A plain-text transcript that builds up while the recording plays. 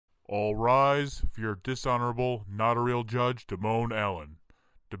All rise for your dishonorable, not a real judge, Damone Allen.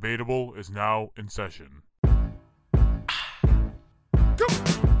 Debatable is now in session.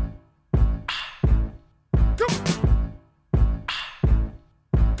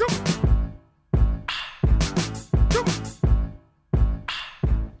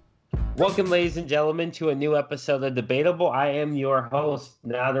 Welcome, ladies and gentlemen, to a new episode of Debatable. I am your host,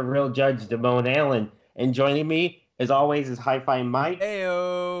 not a real judge, Damone Allen. And joining me, as always, is Hi-Fi Mike.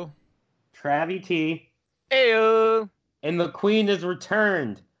 Heyo. Travie T. Heyo. And the Queen has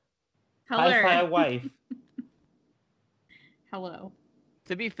returned. Hello. Hi-Fi wife. Hello.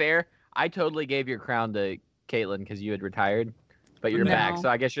 To be fair, I totally gave your crown to Caitlyn because you had retired, but you're back, so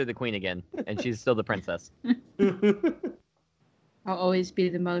I guess you're the queen again, and she's still the princess. I'll always be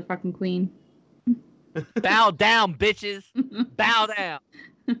the motherfucking queen. Bow down, bitches. Bow down.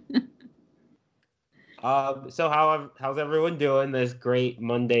 So how's everyone doing this great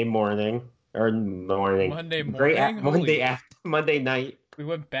Monday morning? Or morning. Monday Great morning? Monday night. We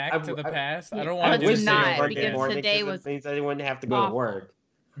went back to the past. I don't I want to do would this not, again. Monday because morning, today 'cause it was means I wouldn't have to go to awful. work.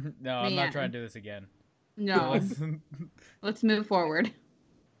 No, I'm not Man. trying to do this again. No. Let's move forward.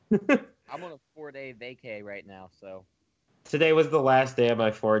 I'm on a 4-day vacay right now, so. Today was the last day of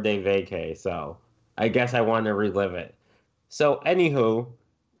my 4-day vacay, so I guess I want to relive it. So, anywho,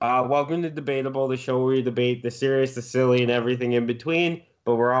 welcome to Debatable, the show where we debate the serious, the silly, and everything in between,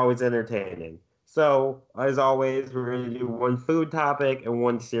 but we're always entertaining. So, as always, we're going to do one food topic and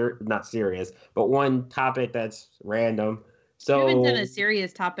one not serious, but one topic that's random. So, We haven't done a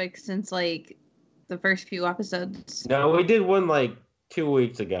serious topic since, like, the first few episodes. no, we did one, like, 2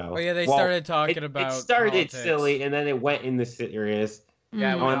 weeks ago. Oh yeah, they Well, started talking about It started politics. silly, and then it went into serious.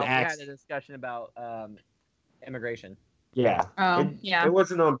 Yeah, Mm. we On also X. had a discussion about immigration. Yeah. Oh, yeah. It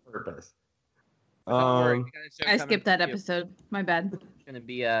wasn't on purpose. But don't worry, Um, we got a show I coming skipped that for you. episode. My bad.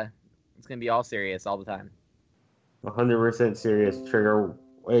 It's gonna be all serious all the time. 100% serious trigger.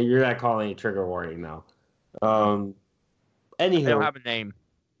 Well, you're not calling it trigger warning now. They don't Anywho, have a name.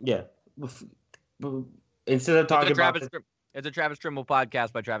 yeah. Instead of talking about, It's a Travis Trimble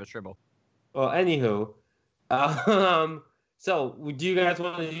podcast by Travis Trimble. anywho, so do you guys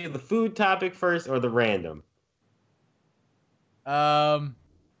want to do the food topic first or the random? Um,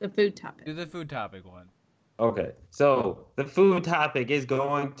 The food topic. do the food topic one. Okay, so the food topic is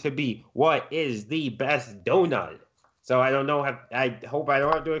going to be what is the best donut. So I don't know. I hope I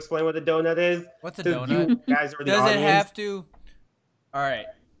don't have to explain what a donut is. What's a So donut? You guys are the Does it audience. have to? All right.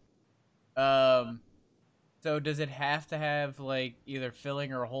 So does it have to have like either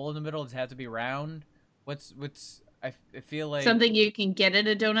filling or a hole in the middle? Does it have to be round? I feel like Something you can get at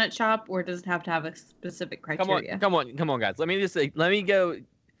a donut shop, or does it have to have a specific criteria? Come on, guys. Let me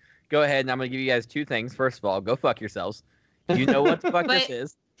go ahead, and I'm gonna give you guys two things. First of all, go fuck yourselves. You know what the fuck But this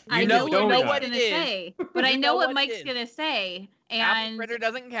is. I You know know what what Mike's it gonna is. say, but I You know know what what it Mike's is. gonna say, Apple and fritter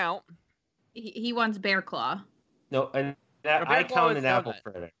doesn't count. he wants bear claw. No, and A I bear claw count is an apple donut.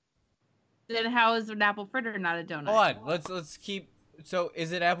 fritter. Then how is an apple fritter not a donut? Hold on. Let's keep. So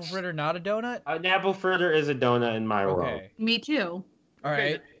is it apple fritter not a donut? An apple fritter is a donut in my world. Okay. Me too. All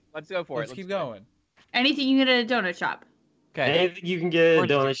Okay, right. let's go for Let's it. keep going. Anything you get at a donut shop. Okay. Anything you can get at a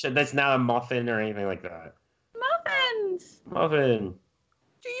Orange donut shop that's not a muffin or anything like that. Muffins. Muffin.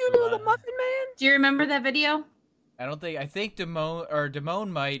 Do you know the Muffin Man? Do you remember that video I think Damone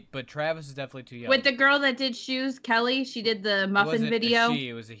might, but Travis is definitely too young. with the girl that did shoes, Kelly? She did the It muffin wasn't video. A she,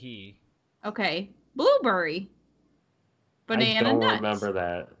 it was a he. Okay, blueberry, banana I don't nuts. remember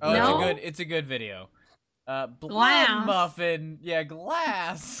that. Oh, No? it's a good video. Blood Glass. muffin. Yeah,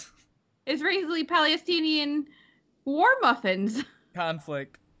 glass. Israeli Palestinian war muffins,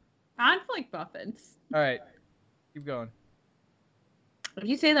 Conflict. conflict muffins. All right. Keep going. If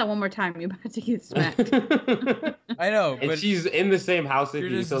you say that one more time, you're about to get smacked. I know, And but she's in the same house with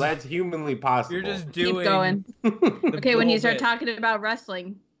You're you, just- so that's humanly possible. you're just Keep doing going. the Okay, when you whole start bit. talking about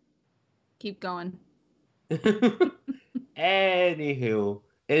wrestling, keep going. Anywho,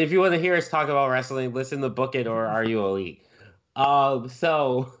 and if you want to hear us talk about wrestling, listen to Book It or Are You Elite?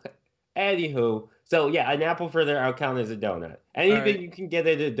 Anywho, so yeah, an apple fritter I'll count as a donut. Anything Alright. you can get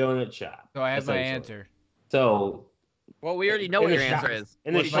at a donut shop. So I have my essentially. answer. So Well, we already know in what the your answer shock- is.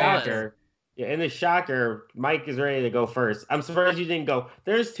 In the What's my answer? shocker, yeah, in the shocker, Mike is ready to go first. I'm surprised you didn't go.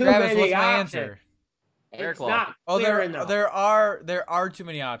 There's too Travis, many what's my options. answer? Bear It's claw. not Oh, clear enough. there are too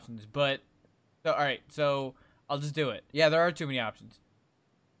many options, but so all right, so I'll just do it. Yeah, there are too many options.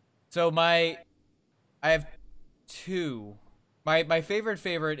 So I have two. My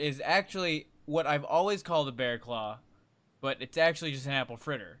favorite is actually what I've always called a bear claw, but it's actually just an apple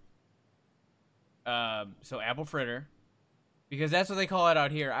fritter. So apple fritter, because that's what they call it out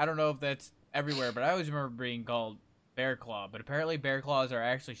here. I don't know if that's everywhere, but I always remember being called bear claw. But apparently, bear claws are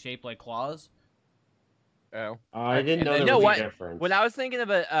actually shaped like claws. Oh. I didn't know And then- there You know was what? a difference. When I was thinking of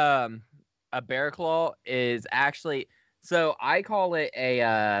a bear claw is actually, so I call it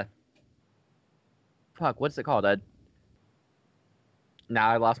a fuck, what's it called? Now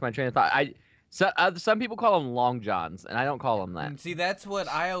I lost my train of thought. Some people call them long johns, and I don't call them that. And see, that's what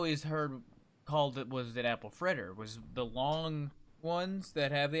I always heard called it was an apple fritter. Was the long ones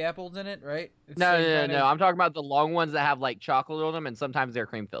that have the apples in it, right? It's No, same no, no, kind no. of- I'm talking about the long ones that have like chocolate on them, and sometimes they're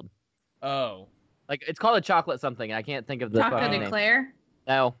cream filled. Oh, Like it's called a chocolate something. And I can't think of the Chocolate fucking name. eclair.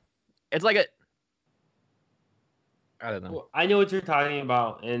 No, it's like a. I don't know. Well, I know what you're talking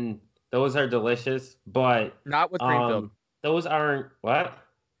about, and those are delicious, but Not with cream filled. those aren't what?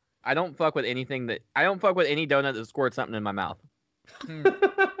 I don't fuck with anything that. I don't fuck with any donut that squirts something in my mouth. Hmm,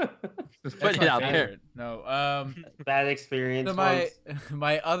 Just that's put it my out there. favorite. No, Bad experience. so once.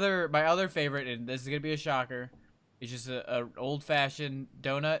 my other favorite, and this is gonna be a shocker, is just a old fashioned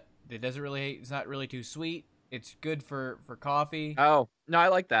donut. It doesn't really, it's not really too sweet. It's good for coffee. Oh no, I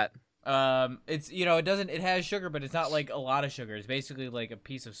like that. It's it has sugar, but it's not like a lot of sugar. It's basically like a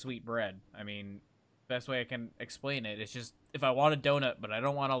piece of sweet bread. I mean, best way I can explain it. It's just if I want a donut, but I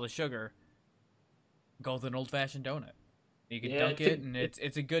don't want all the sugar, go with an old fashioned donut. You can dunk it's a- it, and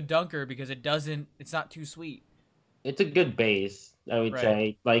it's a good dunker because it's not too sweet. It's a good base, I would Right.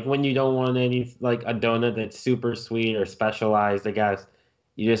 say. Like when you don't want any like a donut that's super sweet or specialized, I guess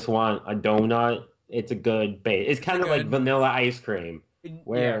you just want a donut. It's a good base. It's kind of like good- vanilla ice cream,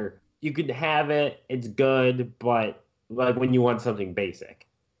 where you could have it. It's good, but like when you want something basic.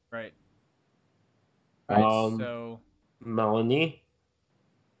 Right. Right. Um, So Melanie,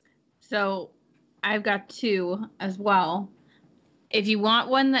 So I've got two as well. If you want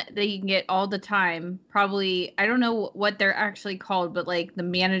one that you can get all the time, probably, I don't know what they're actually called, but like the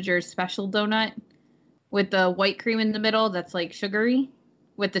manager's special donut with the white cream in the middle that's like sugary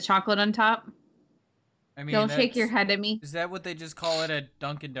with the chocolate on top. I mean, Don't shake your that's- head at me. Is that what they just call it at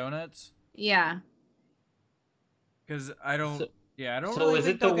Dunkin' Donuts? Yeah. Because I don't. So- Yeah, I don't so really is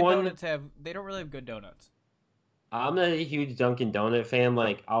think it the Dunkin' one- Donuts have. They don't really have good donuts. I'm not a huge Dunkin' Donut fan.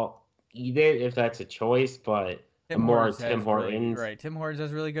 Like I'll eat it if that's a choice, but Tim more Hortons Tim has really- Hortons. right, Tim Hortons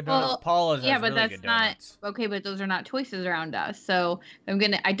has really good Well, donuts. Paula's yeah, has but really that's good not donuts. okay. But those are not choices around us. So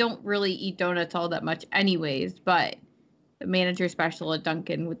I don't really eat donuts all that much, anyways. But the manager special at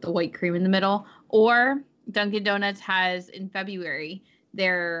Dunkin' with the white cream in the middle, or Dunkin' Donuts has in February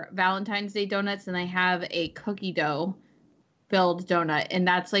their Valentine's Day donuts, and they have a cookie dough filled donut, and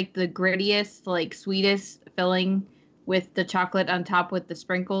that's like the grittiest, like sweetest filling with the chocolate on top with the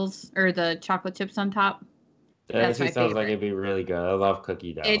sprinkles or the chocolate chips on top. That That's actually my sounds like favorite. it'd be really good. I love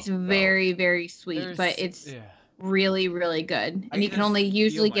cookie dough. It's so. very, very sweet, There's- but it's yeah. really, really good. I And can you can just only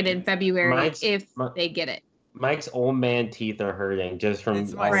usually feel get my in teeth. February Mine's- if my- they get it. Mike's old man teeth are hurting just from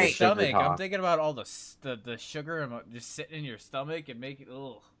It's all my the Right. sugar stomach. I'm talk. thinking about all the sugar and just sitting in your stomach and making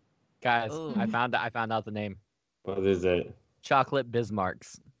ugh. Guys, Ugh. I found out the name. What is it? Chocolate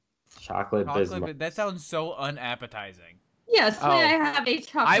Bismarcks. Chocolate Chocolate. Bismarck. That sounds so unappetizing. Yes, Oh. may I have a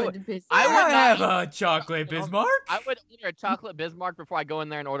chocolate biscuit? I would not have eat- a chocolate Bismarck. I would order a chocolate Bismarck before I go in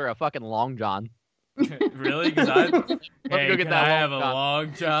there and order a fucking Long John. Really? Because I. Let me Hey, go get can that I have a Long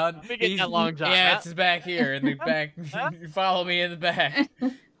long john? Let me get that Long John, Yeah, huh? it's back here in the back. You follow me in the back.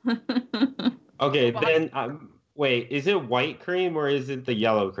 Okay, Well, then wait, is it white cream or is it the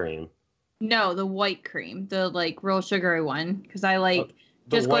yellow cream? No, the white cream, the like real sugary one. Because I like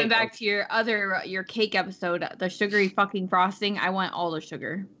The just going white- back to your cake episode, the sugary fucking frosting. I want all the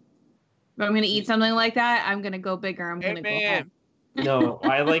sugar. If I'm gonna eat something like that, I'm gonna go bigger. I'm gonna go Amen. home. No,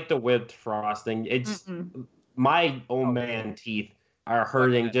 I like the whipped frosting. It's Mm-mm. my old man teeth are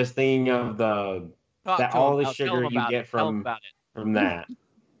hurting Okay. just thinking of the Talk that to all him the about- tell sugar him you about get it. Tell him from about it. from that.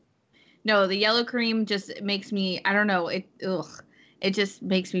 No, the yellow cream just makes me. I don't know. It just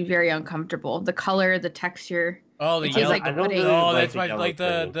makes me very uncomfortable. The color, the texture, Oh, the It tastes yellow. like I don't pudding. really Oh, like that's the my yellow like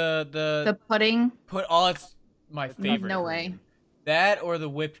cream. the pudding. put. Oh, it's my favorite. No cream. way. That or the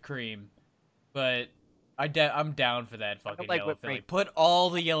whipped cream, but I'm down for that fucking like yellow whipped filling. cream. Put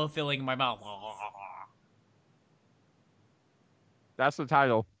all the yellow filling in my mouth. That's the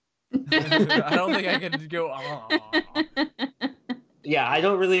title. I don't think I can go. Yeah, I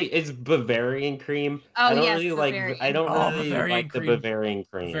don't really. It's Bavarian cream. I Oh, don't yes, really like. Bavarian. I don't Oh, really Bavarian like cream. the Bavarian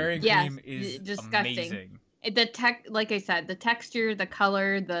cream. Bavarian Yes, cream is disgusting. amazing. Like I said, the texture, the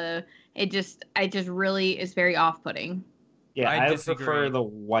color, I just really is very off-putting. Yeah, I I disagree. prefer the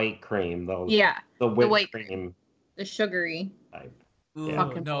white cream though. Yeah, the whipped white cream. the sugary. type. Ooh, Yeah.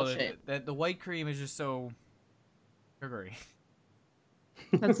 Fucking no, bullshit. the white cream is just so sugary.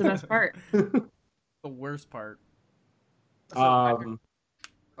 That's the best part. The worst part.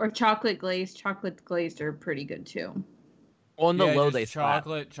 Or chocolate glazed. Chocolate glazed are pretty good too. On the Yeah, low, just they slap.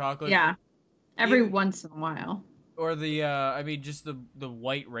 chocolate. Yeah. Every Even- once in a while. Or the I mean just the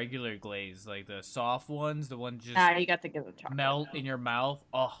white regular glaze, like the soft ones, the ones just Ah, you got to give it chocolate. melt in your mouth.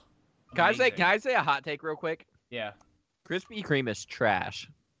 Oh. Can amazing. I say a hot take real quick? Yeah. Krispy Kreme is trash.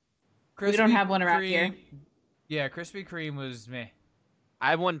 We don't Krispy have one around here. Kreme- Yeah, Krispy Kreme was meh. I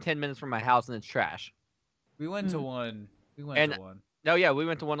have one 10 minutes from my house and it's trash. We went to Mm. one. We went And- to one. No, yeah, we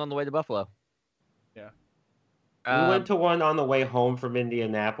went to one on the way to Buffalo. Yeah. We went to one on the way home from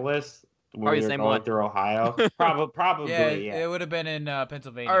Indianapolis when Probably we the were same going one. through Ohio. Probably, Yeah, yeah. it would have been in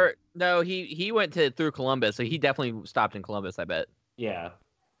Pennsylvania. Or no, he went through Columbus, so he definitely stopped in Columbus. I bet. Yeah.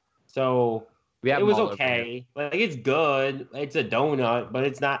 So We have it them was all over here. okay. Like it's good. It's a donut, but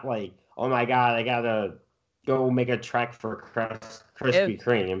it's not like, oh my god, I gotta go make a trek for Krispy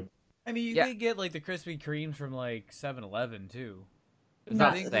Kreme. I mean, you Yeah. could get like the Krispy Kremes from like 7-Eleven too. It's No.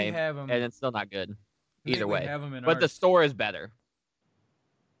 not I the think same, we have them. and it's still not good either way. Have 'em in But the ours. store is better.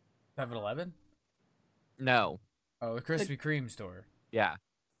 7-Eleven. No, Oh, the Krispy Kreme store. yeah,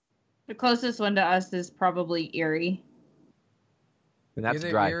 The closest one to us is probably Erie. and that's Either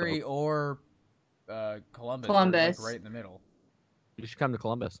dry. Erie or Columbus. We're, Columbus. like, right in the middle. You should come to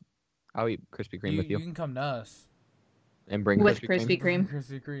Columbus. I'll eat Krispy Kreme with you You can come to us. and bring With Krispy Kreme.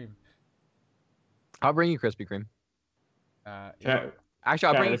 Krispy Kreme. Krispy Kreme. I'll bring you Krispy Kreme. Tra- Actually,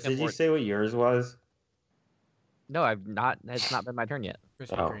 I'll bring Travis, you. did you Tim say what yours was? No, I've not. It's not been my turn yet.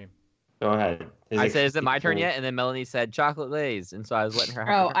 Krispy Oh. Kreme. Go ahead. I said, "Is it my turn yet?" And then Melanie said, "Chocolate glaze," and so I was letting her.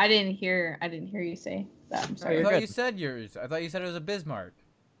 Have Oh, her turn. I didn't hear you say that. I'm I sorry. you're thought good. you said yours. I thought you said it was a Bismarck.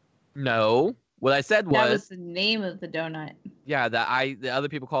 No, what I said That was, was the name of the donut. yeah, the other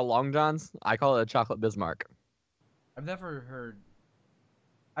people call Long Johns. I call it a chocolate Bismarck. I've never heard.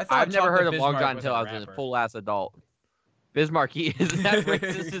 I thought I've never chocolate heard of Long Bismarck John was until a I was a rapper. full ass adult. Bismarcky is that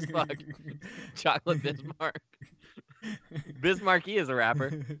racist as fuck. Chocolate Bismarck. Bismarcky is a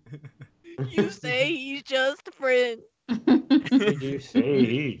rapper. You say he's just a friend. You say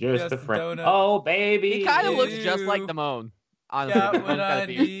he's just Just a a friend. donut. Oh, baby. He kind of looks Ew. just like Damone. Honestly, Got Damone's what got a I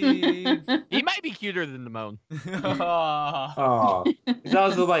beard. need. He might be cuter than Damone. Aw. Oh, he's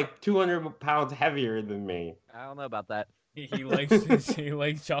also like 200 pounds heavier than me. I don't know about that. he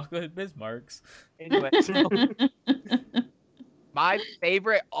likes chocolate Bismarcks. Anyway, my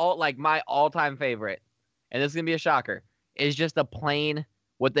favorite, my all-time favorite, and this is gonna be a shocker, is just a plain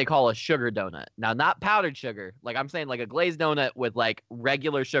what they call a sugar donut. Now, not powdered sugar. Like I'm saying, like a glazed donut with like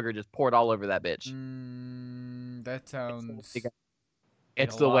regular sugar just poured all over that bitch. That sounds.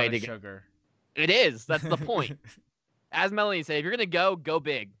 It's a the lot way of to go. sugar. It is. That's the point. As Melanie said, if you're gonna go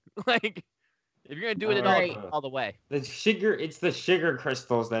big. Like if you're gonna do it Alright. all the way. It's the sugar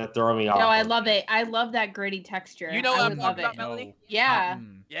crystals that throw me off. No, I love it. I love that gritty texture. You know I what would I'm love talking it. about, Melanie? Yeah.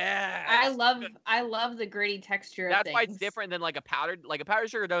 Yeah. I love the gritty texture of That's things. why it's different than like a powdered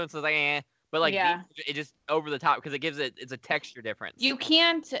sugar donut. So it's like, but like Yeah. it just over the top because it gives it's a texture difference. You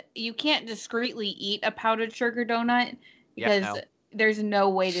can't discreetly eat a powdered sugar donut Yeah, because no. there's no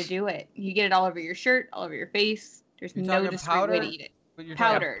way to do it. You get it all over your shirt, all over your face. There's You're no talking discreet way powder? to eat it. But you're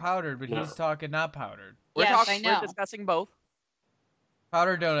Powdered. talking powdered, but No. he's talking not powdered. We're Yes, I we're know. discussing both.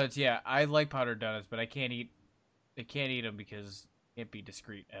 Powdered donuts, yeah, I like powdered donuts, but I can't eat them because it can't be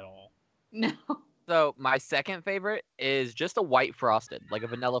discreet at all. No. So my second favorite is just a white frosted, like a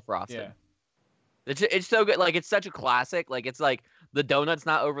vanilla frosted. Yeah. It's so good. Like it's such a classic. Like it's like the donut's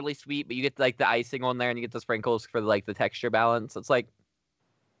not overly sweet, but you get like the icing on there and you get the sprinkles for like the texture balance. It's like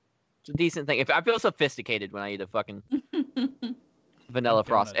it's a decent thing. If I feel sophisticated when I eat a fucking vanilla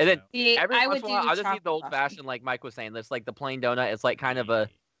frost, and then Donuts, See, every I once would in a while, do I'll just eat chocolate the old frosting. fashioned, like Mike was saying. That's like the plain donut. It's like kind of an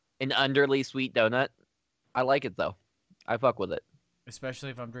underly sweet donut. I like it though. I fuck with it. especially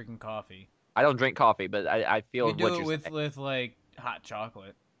if I'm drinking coffee. I don't drink coffee, but I feel You do what it you're with saying. with like hot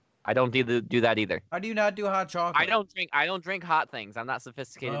chocolate. I don't do that either. How do you not do hot chocolate? I don't drink hot things. I'm not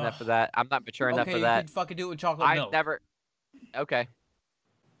sophisticated enough for Ugh. that. I'm not mature enough Okay, for you that. could fucking do it with chocolate I've milk. never. Okay.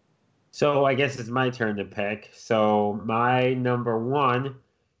 So I guess it's my turn to pick. So my number one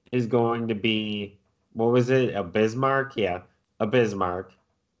is going to be, what was it? A Bismarck? Yeah, a Bismarck.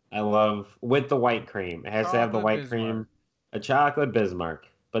 I love with the white cream. It has to have the Chocolate white Bismarck. cream. A chocolate Bismarck,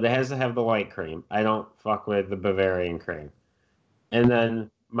 but it has to have the white cream. I don't fuck with the Bavarian cream. And then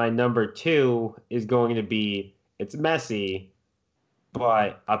my number two is going to be, it's messy,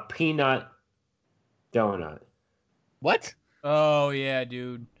 but a peanut donut. What? Oh yeah,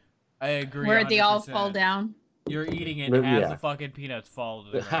 dude. I agree. Where they all 100%. fall down. You're eating it, But, half yeah. the fucking peanuts fall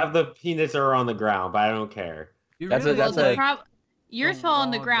to the Have ground. the peanuts are on the ground, but I don't care. You That's really that's don't a- like- Yours The fall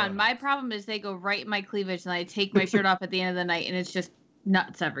on the long ground. My donuts. problem is they go right in my cleavage, and I take my shirt off at the end of the night, and it's just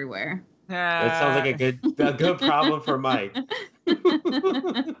nuts everywhere. That sounds like a good problem for Mike.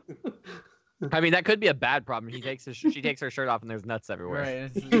 I mean, that could be a bad problem. She takes her shirt off and there's nuts everywhere.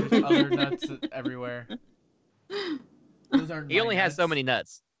 Right, there's other nuts everywhere. Those aren't He only my has so nuts. many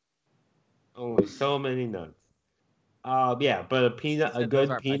nuts. Oh, so many nuts. Yeah, but a He said those good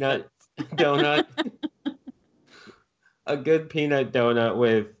aren't my peanut donut. A good peanut donut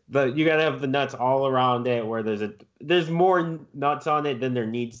with you gotta have the nuts all around it where there's more nuts on it than there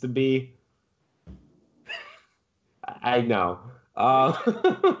needs to be. I know.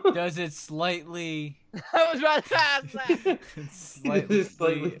 Does it slightly I was about to ask that.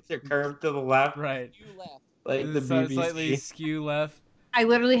 slightly curved to the left, right? You left. like the Does it slightly BBC. skew left? I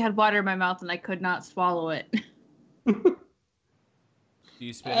literally had water in my mouth, and I could not swallow it. Do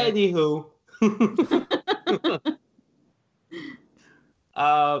you spit it? Anywho.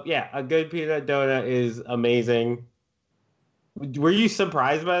 Yeah, a good peanut donut is amazing. Were you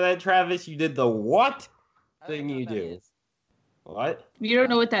surprised by that, Travis? You did the what thing you do? What? You don't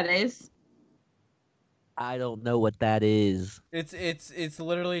know what that is? I don't know what that is. It's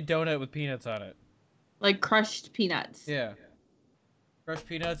literally a donut with peanuts on it. Like crushed peanuts. Yeah. Crushed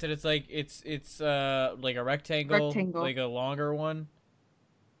peanuts, and it's like like a rectangle, Rectangle. like a longer one.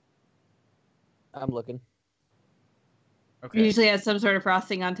 I'm looking. Okay. Usually has some sort of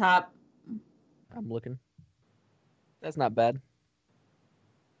frosting on top. I'm looking. That's not bad.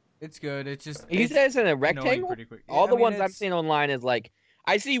 It's good. It's just You said it's in a annoying rectangle? pretty quick. All Yeah, the I mean, ones I'm it's- seeing online is like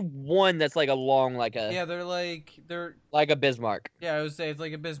I see one that's like a long like a Yeah, they're like a Bismarck yeah. I would say it's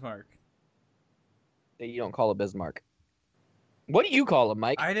like a Bismarck. that you don't call a Bismarck. What do you call them,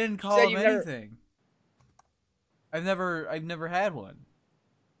 Mike? I didn't said call them you never- anything. I've never had one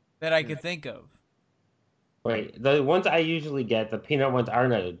that I could think of. Wait, the ones I usually get, the peanut ones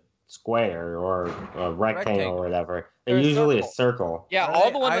aren't a square or a rectangle Rectangle. or whatever. They're They're a usually a circle. circle. Yeah, Are all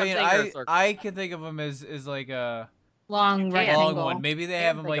they? the ones I I'm mean, saying are circles. I can think of them as like a Long can't. rectangle. long one. Maybe they Can't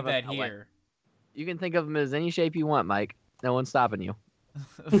have them think like of 'em that that way. here. You can think of them as any shape you want, Mike. No one's stopping you.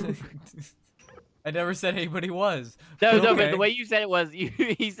 I never said anybody was. No, but Okay. the way you said it was,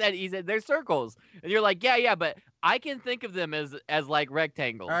 he said they're circles, and you're like, yeah, but I can think of them as like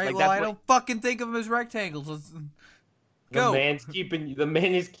rectangles. All right, like well, I what- don't fucking think of them as rectangles. Let's The go. man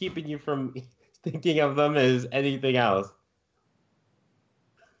is keeping you from thinking of them as anything else.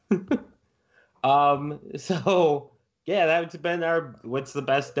 So yeah, that's been our what's the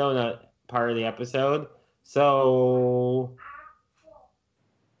best donut part of the episode. So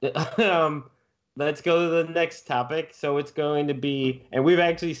let's go to the next topic. So it's going to be, and we've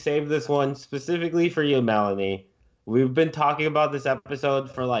actually saved this one specifically for you, Melanie. We've been talking about this episode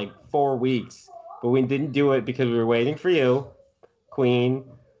for like 4 weeks, but we didn't do it because we were waiting for you, Queen.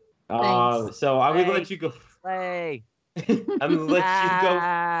 Thanks. So I'm gonna let Thanks. you go. Play. I'm gonna let you go.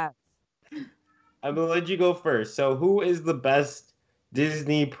 Ah. I'm gonna let you go first. So who is the best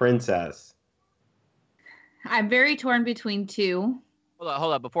Disney princess? I'm very torn between two.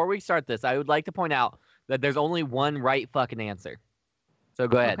 Hold on. Before we start this, I would like to point out that there's only one right fucking answer. So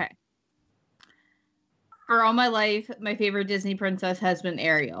go ahead. Okay. For all my life, my favorite Disney princess has been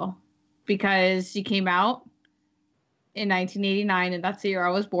Ariel because she came out in 1989, and that's the year I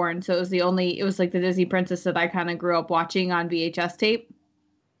was born. So it was like the Disney princess that I kind of grew up watching on VHS tape.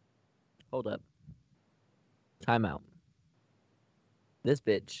 Hold up. Time out. This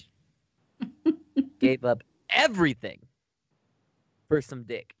bitch gave up everything for some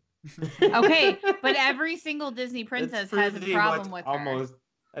dick. Okay, but every single Disney princess That's has a pretty problem much with her.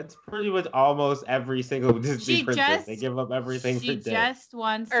 That's pretty much almost every single Disney She princess. just- They give up everything She for dick. just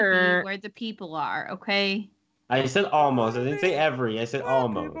wants to be where the people are, okay? I said almost. I didn't say every. I said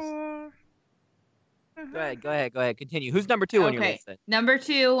almost. Go ahead. Continue. Who's number 2 on your Okay. list then? Number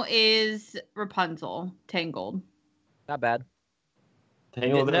 2 is Rapunzel, Tangled. Not bad.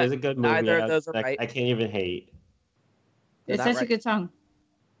 Tangled No- is a good movie. neither of those are I right. can't even hate. They're It's not such a right. good song.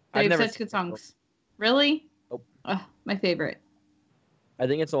 I've They have never such seen good songs. Really? Nope. Ugh, my favorite. I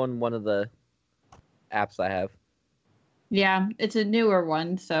think it's on one of the apps I have. Yeah, it's a newer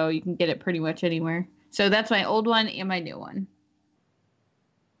one, so you can get it pretty much anywhere. So that's my old one and my new one.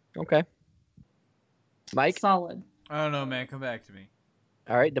 Okay. Mike? Solid. I don't know, man. Come back to me.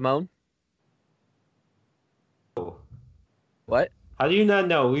 All right, Damone? What? How do you not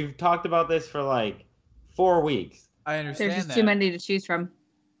know? We've talked about this for like 4 weeks. I understand There's just that. too many to choose from.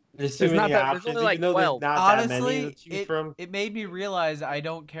 There's too There's not many that- there's options, only like even though 12. there's not that many Honestly, to choose from. it made me realize I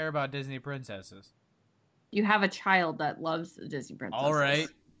don't care about Disney princesses. You have a child that loves the Disney princesses. All right.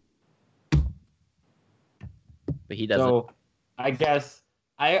 But he doesn't. So I guess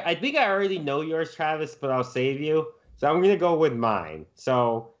I think I already know yours, Travis, but I'll save you. So I'm gonna go with mine.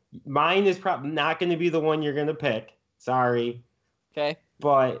 So mine is probably not gonna be the one you're gonna pick. Sorry, Okay.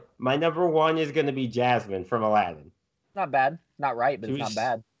 but my number one is gonna be Jasmine from Aladdin. Not bad. Not right, but She it's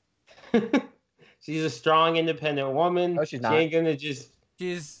not was- bad. She's a strong, independent woman. No, she's She not. ain't gonna just.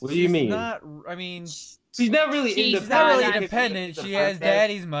 She's. What do you she's mean? Not. I mean, She's not really She's she's not really independent. independent. She has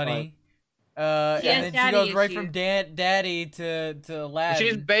daddy's money. She And has then she daddy goes right issues. from daddy to Aladdin.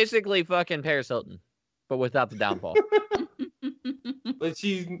 She's basically fucking Paris Hilton, but without the downfall. But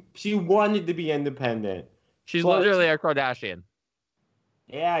she wanted to be independent. She's Well, literally a Kardashian.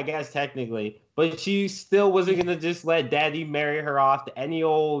 Yeah, I guess technically. But she still wasn't gonna just let daddy marry her off to any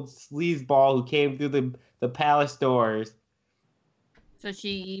old sleazeball who came through the palace doors. So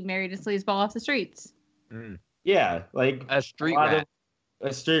she married a sleazeball off the streets. Yeah, like A street lot rat.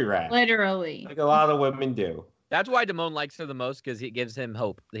 a street rat. Literally. Like a lot of women do. That's why Damone likes her the most, because it gives him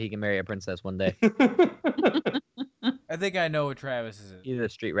hope that he can marry a princess one day. I think I know what Travis is. He's a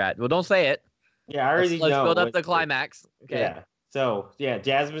street rat. Well, don't say it. Yeah, I already Let's know. build up what the climax. Okay. Yeah. So yeah,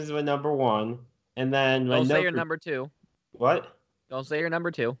 Jasmine's my number one, and then my Don't say your number two. What? Don't say your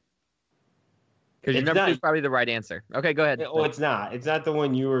number two. Because your It's number not- two is probably the right answer. Okay, go ahead. Oh, it's not. It's not the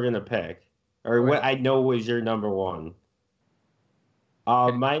one you were gonna pick, or Right. what I know was your number one.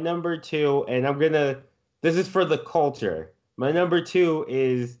 Okay. My number two, and I'm gonna. This is for the culture. My number two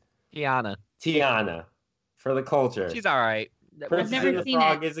is Tiana. Tiana, for the culture. She's all right. Princess never and the seen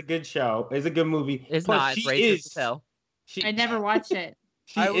Frog it. is a good show. Is a good movie. It's but not. It's she racist is. as hell. She, I never watched it.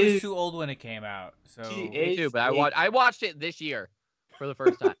 She I was is. too old when it came out, so She Me is too, but a- I watched it this year for the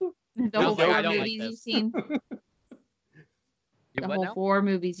first time. The I whole was like, I four don't like movies this. you've seen. You The what whole now? 4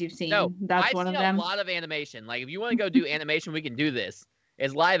 movies you've seen. No, That's I've one of seen them. a lot of animation. Like, if you want to go do animation, we can do this.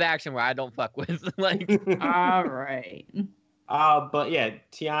 It's live action where I don't fuck with. Like, All right. But yeah,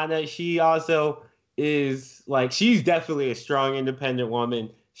 Tiana, she also is like she's definitely a strong, independent woman.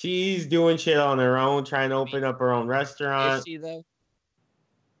 She's doing shit on her own, trying to open up her own is restaurant. she though?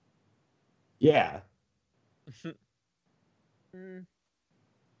 Yeah. Mm,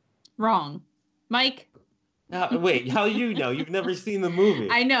 Wrong. Mike, Wait, how do you know? You've never seen the movie.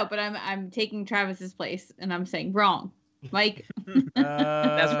 I know, but I'm taking Travis's place and I'm saying wrong. Mike,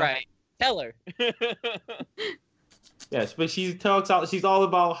 That's right. Tell her. Yes, but she's all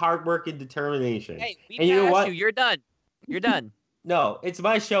about hard work and determination. Hey, we And you know passed what? you. You're done. You're done. No, it's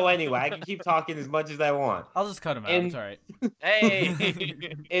my show anyway. I can keep talking as much as I want. I'll just cut him out. And- It's all right. Hey.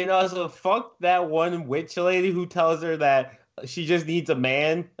 And also, fuck that one witch lady who tells her that she just needs a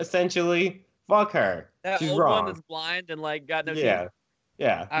man, essentially. Fuck her. That She's old wrong. one that's blind and like got no Yeah. teeth.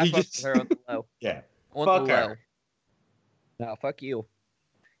 Yeah. I You fucked just, with her on the low. yeah. On Fuck the low. her. No, fuck you.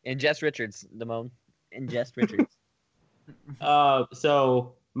 And Jess Richards, Damone. And Jess Richards.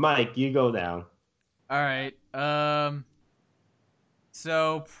 So Mike, you go now. All right.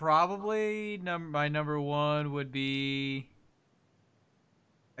 So probably my number one would be.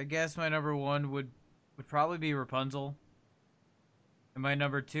 I guess my number one would probably be Rapunzel, and my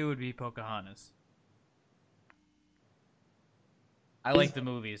number two would be Pocahontas. I like the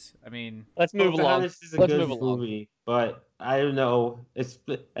movies. I mean, Let's move along. Pocahontas is a Let's good move along. movie, but I don't know.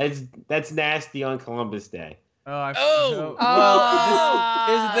 That's nasty on Columbus Day. Oh! Well,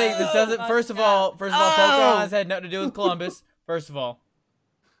 here's the thing. This doesn't. First of all, Oh! Pocahontas had nothing to do with Columbus. First of all.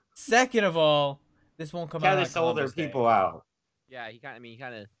 Second of all, this won't come out Kind on of sold their Columbus Day. people out. Yeah, he kind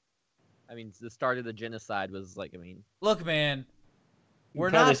of. I mean, the start of the genocide was like. I mean, Look, man, we're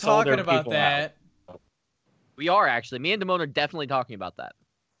kinda not sold their talking about people that. we are actually. Me and Damone are definitely talking about that.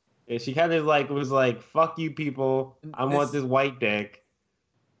 Yeah, she kind of was like, "Fuck you, people. I want this white dick."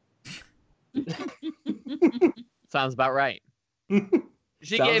 Sounds about right.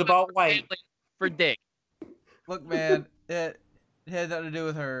 She Sounds gave about up her white. family for dick. Look, man, it had nothing to do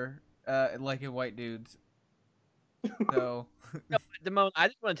with her liking white dudes. So, No, Damone, I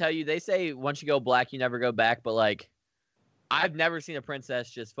just want to tell you, they say once you go black, you never go back. But like, I've never seen a princess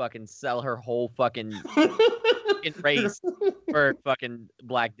just fucking sell her whole fucking race for fucking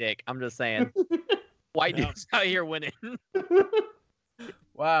black dick. I'm just saying, white dudes out here winning.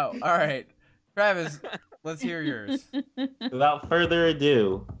 wow. All right, Travis, let's hear yours. Without further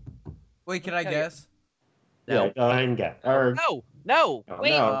ado, Wait, can I guess? yeah, go ahead and get. Or No. no, Wait.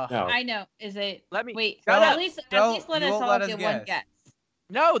 no. I know. Is it? Let me. Wait. Shut At up. least Don't- let you us won't all let us get one guess. guess.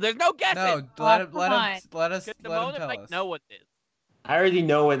 No, there's no guessing. No, Oh, let him come on. let us Because let him Damone and tell Mike us. know what it is. I already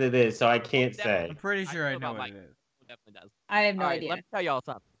know what it is, so I can't say. I'm pretty I sure I know know about what Mike. it is. It definitely does. I have no All right, idea. let me tell y'all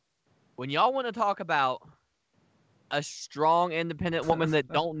something. When y'all want to talk about a strong, independent woman that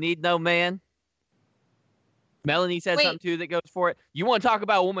don't need no man, Melanie said Wait. something too that goes for it. You want to talk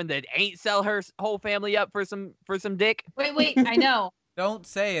about a woman that ain't sell her whole family up for some dick? Wait, I know. Don't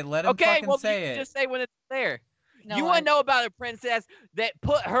say it. Let him Okay, fucking well say you it. just say when it's there. No, You want to know about a princess that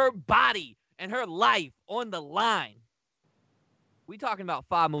put her body and her life on the line? We talking about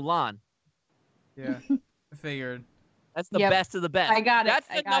Fa Mulan. Yeah, I figured. That's the Yep. best of the best. I got it. That's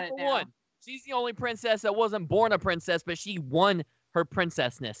I the got it number now. one. She's the only princess that wasn't born a princess, but she won her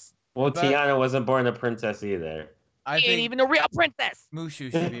princessness. Well, But- Tiana wasn't born a princess either. I She ain't think even a real princess.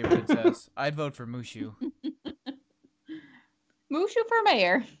 Mushu should be a princess. I'd vote for Mushu. Mushu for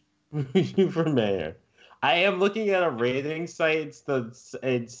mayor. For mayor. I am looking at a rating site. It's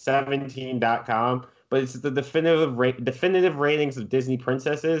 17.com, but it's the definitive ratings of Disney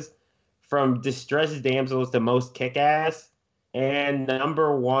princesses from distressed damsels to most kick-ass, and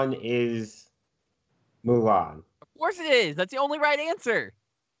number one is Mulan. Of course it is. That's the only right answer.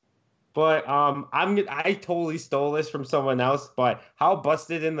 But I totally stole this from someone else. But how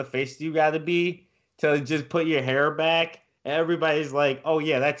busted in the face do you got to be to just put your hair back? And everybody's like, "Oh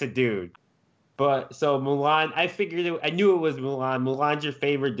yeah, that's a dude." But so Mulan, I knew it was Mulan. Mulan's your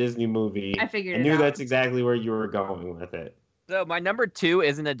favorite Disney movie. I figured I it knew out. that's exactly where you were going with it. So my number 2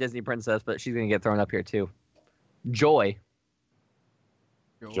 isn't a Disney princess, but she's gonna get thrown up here too. Joy,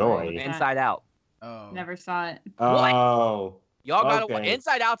 Joy. Inside Out. Oh. Never saw it. Oh, Y'all gotta Okay.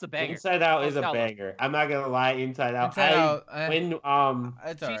 Inside Out's a banger. Inside Out is a Tell 'em. banger. I'm not gonna lie, Inside Out. Inside Out, When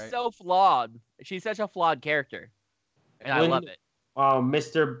It's She's alright. so flawed. She's such a flawed character, and I When- love it.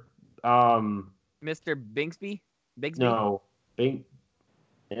 Mr. Mr. Bigsby. No, Bing.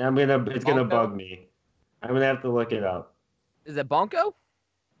 It's gonna Bonko? bug me. I'm gonna have to look it up. Is it Bonko?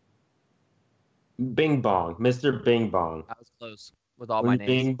 Bing Bong, Mr. Bing Bong. I was close with all my When names.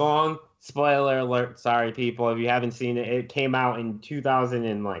 Bing Bong. Spoiler alert! Sorry, people, if you haven't seen it, it came out in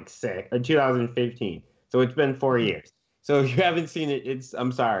 2006 or 2015. So it's been 4 years. So if you haven't seen it,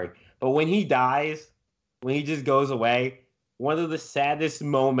 I'm sorry. But when he dies, when he just goes away, one of the saddest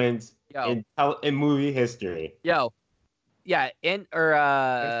moments Yo, in movie history. yo, yeah, It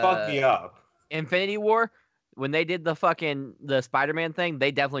fucked me up. Infinity War, when they did the Spider-Man thing,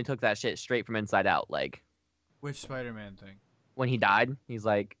 they definitely took that shit straight from Inside Out. Like Which Spider-Man thing? when he died, he's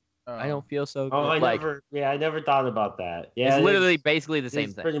like, I don't feel so good. Oh, I like, never thought about that. Yeah, it's literally basically the same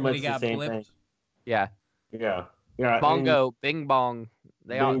it's thing. pretty When much he the got same thing. blipped? Yeah, Yeah, yeah. Bongo, Bing Bong,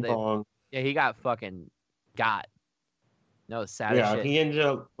 Bing Bong. yeah, he got fucking got. No, sad as Yeah, shit. he ended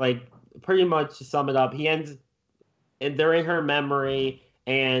up like pretty much to sum it up. And they're in her memory,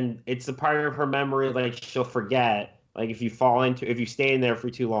 and it's a part of her memory like she'll forget. Like if you stay in there for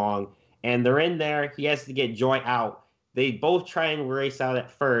too long, and they're in there, he has to get Joy out. They both try and race out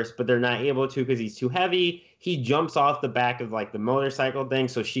at first, but they're not able to because he's too heavy. He jumps off the back of like the motorcycle thing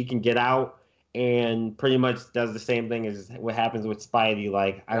so she can get out, and pretty much does the same thing as what happens with Spidey.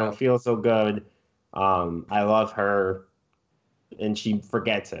 Like, I don't feel so good. I love her, and she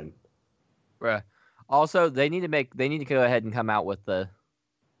forgets him. Bruh. Also, they need to go ahead and come out with the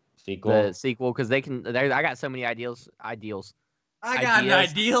Sequel. sequel because they can. I got so many ideals. I got Ideas. an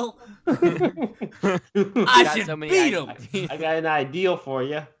ideal. I I should beat him. I got an ideal for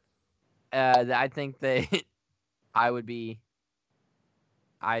you. I think that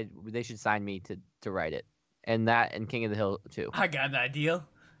they should sign me to write it, and King of the Hill too. I got an ideal.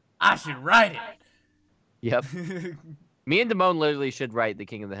 I should write Yep. it. Me and Damone literally should write the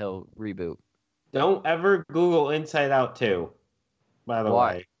King of the Hill reboot. Don't ever Google Inside Out 2, by the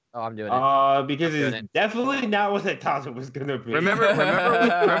Why? way. Oh, I'm doing it. Because I'm doing it's definitely not what I thought it was gonna be. Remember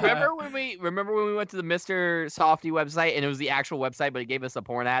when we went to the Mr. Softy website and it was the actual website, but it gave us a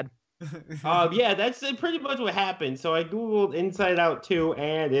porn ad. Yeah, that's pretty much what happened. So I Googled Inside Out 2,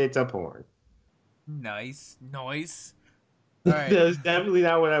 and it's a porn. Nice. All right. That's definitely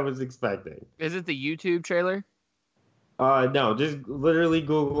not what I was expecting. Is it the YouTube trailer? No, just literally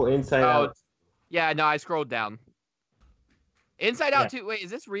Google Inside Out. Yeah, no, I scrolled down. Inside Out 2. Wait, is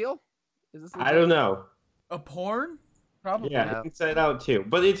this real? Is this? I don't know. A porn? Probably. Yeah, No. Inside Out 2,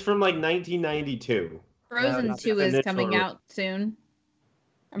 but it's from like 1992. Frozen that's 2 the is initial coming release. out soon.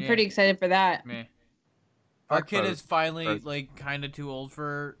 I'm Yeah. pretty excited for that. Meh. Our Fuck kid Frozen. is finally Frozen. like kind of too old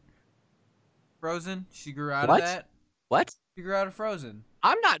for Frozen. She grew out What? of that. What? She grew out of Frozen.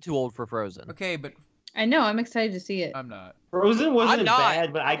 I'm not too old for Frozen. Okay, but I know. I'm excited to see it. I'm not. Frozen wasn't I'm not.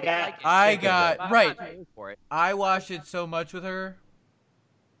 bad, but I Like got. it. I sick of got- it. I'm right. not too old for it. I watched it so much with her.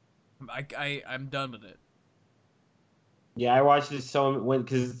 I'm done with it. Yeah, I watched it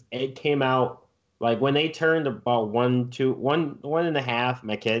because it came out like when they turned about one and a half.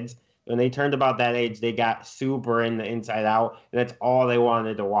 My kids, when they turned about that age, they got super into Inside Out, and that's all they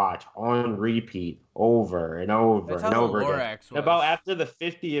wanted to watch on repeat over and over That's and how over the again. Lorax was. About after the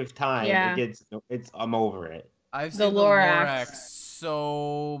 50th time, Yeah. I'm over it. I've The seen the Lorax. Lorax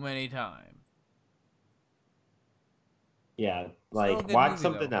so many times. Yeah, Still a like good watch movie,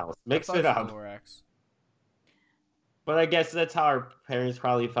 something though. else, mix I it fucks with up. the Lorax. But I guess that's how our parents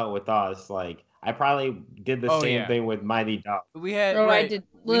probably felt with us. Like I probably did the Oh, same yeah. thing with Mighty Duck. We had Oh, I right, did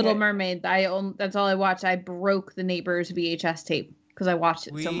we Little had- Mermaid. That's all I watched. I broke the neighbor's VHS tape because I watched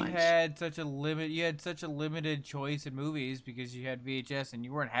it so much. You had such a limited choice in movies because you had VHS and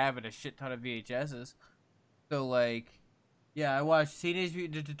you weren't having a shit ton of VHSs. So like, yeah, I watched Teenage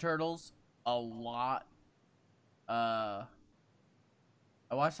Mutant Ninja Turtles a lot. I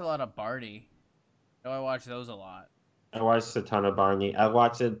watched a lot of Barney. I watched those a lot. I watched a ton of Barney. I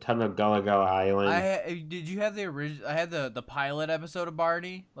watched a ton of Gullah Gullah Island. Did you have the original? I had the pilot episode of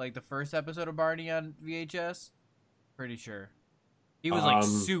Barney, like the first episode of Barney on VHS. Pretty sure. He was like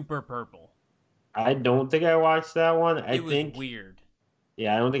super purple. I don't think I watched that one. It was weird.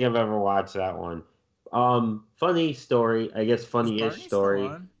 Yeah, I don't think I've ever watched that one. Funny story, I guess Was Barney funny-ish still story.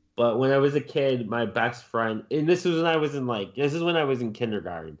 on? But when I was a kid, my best friend, and this is when I was in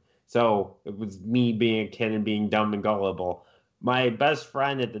kindergarten. So it was me being a kid and being dumb and gullible. My best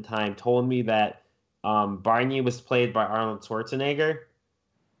friend at the time told me that Barney was played by Arnold Schwarzenegger.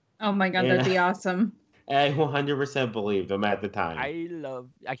 Oh my god, Yeah. that'd be awesome. And I 100% believed him at the time. I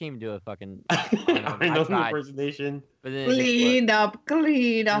can't even do a fucking Arnold tried. impersonation. but then it didn't work.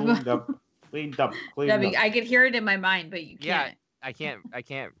 Clean up. Cleaned up. I could hear it in my mind, but you Yeah. can't. I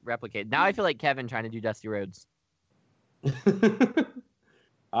can't replicate. Now I feel like Kevin trying to do Dusty Rhodes.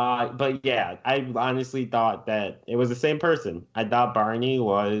 But yeah, I honestly thought that it was the same person. I thought Barney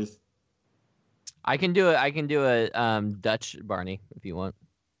was I can do a Dutch Barney if you want.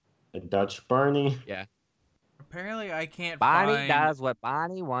 a Dutch Barney. Apparently, I can't Barney find. does what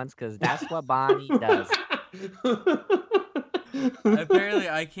Barney wants because that's what Barney does. Apparently,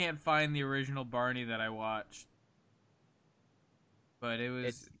 I can't find the original Barney that I watched. But it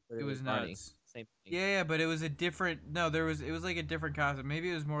was Barney. nuts. Same thing. Yeah, but it was a different. No, it was like a different concept.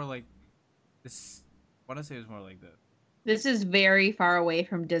 Maybe it was more like this. I want to say it was more like that. This is very far away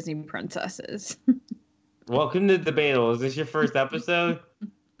from Disney princesses. Welcome to Debatable. Is this your first episode?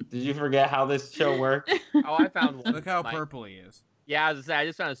 Did you forget how this show worked? Oh, I found one. Look how Mike. purple he is. Yeah, I was gonna say I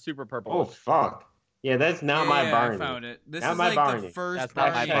just found a super purple. Oh fuck! Yeah, that's not my Barney. I found it. This Not is my like Barney. the first That's not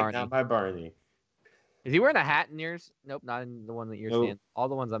my Barney. Barney. Not my Barney. Is he wearing a hat in yours? Nope, not in the one that you're Nope. seeing. All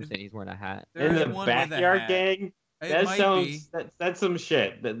the ones I'm seeing, he's wearing a hat. In There's the one with a backyard hat. gang. It That might sounds be. that's some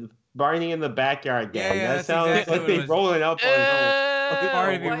shit. Barney in the backyard gang. Yeah, that that's sounds exactly like what it they was. rolling up on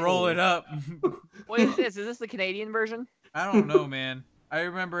Barney be wait. rolling up. What is this? Is this the Canadian version? I don't know, man. I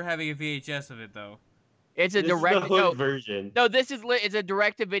remember having a VHS of it though. It's a This is direct. the hood version. No, this is it's a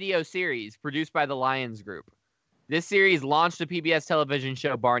direct-to-video series produced by the Lions Group. This series launched a PBS television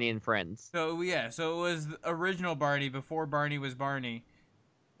show, Barney and Friends. So yeah, so it was the original Barney before Barney was Barney.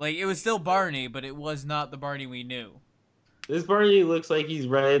 Like it was still Barney, but it was not the Barney we knew. This Barney looks like he's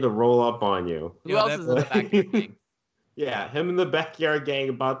ready to roll up on you. Who Yeah, else that- is in the backyard gang? Yeah, him in the backyard gang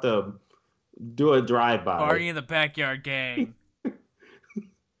about to do a drive-by. Barney in the backyard gang.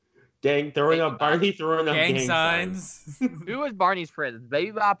 Gang throwing up. Barney throwing up Gang gang signs. signs. Who was Barney's friend?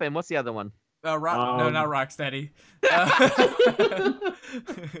 Baby Bop and what's the other one? No, Um, not Rocksteady.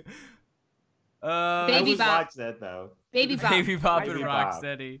 I Baby would Bop. watch that though. Baby Bop. Baby Bop and Baby Bop.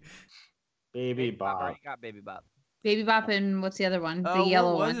 Rocksteady. Baby Bob. Already got Baby Bop. Baby Bop and what's the other one? The Oh,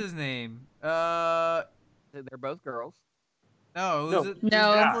 yellow what was one. his name? They're both girls. No, it was, No. it was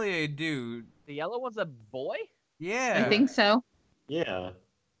No. definitely a dude. The yellow one's a boy? Yeah. I think so. Yeah.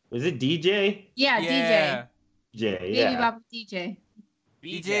 Was it DJ? Yeah, Yeah. DJ. DJ. Yeah. Baby Bop with DJ.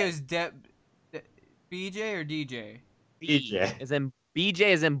 DJ was BJ or DJ? DJ. BJ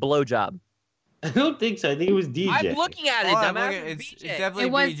is in blowjob. I don't think so. I think it was DJ. I'm looking at it. Oh, I'm I'm asking looking- it's BJ. definitely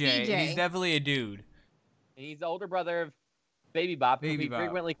It was BJ. BJ. He's definitely a dude. And he's the older brother of Baby Bop, who Baby we Bop.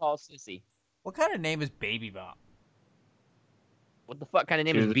 frequently call Sissy. What kind of name is Baby Bop? What the fuck kind of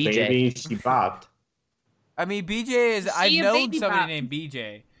name She is was a BJ? baby, she bopped. I mean, BJ is. She I've a known Baby somebody Bop. named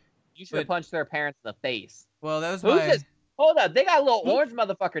BJ. You should have But- punched their parents in the face. Well, that was Who's my. this? Hold up, they got a little orange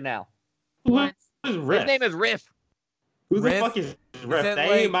motherfucker now. Who What? is Riff? His name is Riff. Who the Riff? fuck is Riff? that That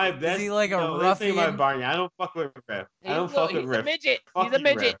like- ain't my is best. he like a This ain't my ruffian? Barney. I don't fuck with Riff. I don't He's fuck a- with he's a Riff. midget. Fuck He's a you,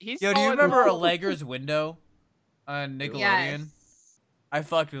 midget. Riff. He's Yo, do you smaller remember than- Allegra's Window on Nickelodeon? Yes. I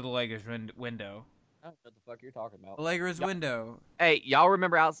fucked with Allegra's Window. I don't know what the fuck you're talking about. Allegra's Yup. Window. Hey, y'all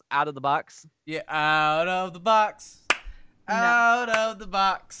remember out of the box? Yeah, out of the box. No. Out of the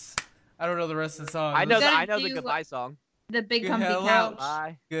box. I don't know the rest of the song. I know. gotta I know the do- goodbye song. The big Good comfy hello. couch.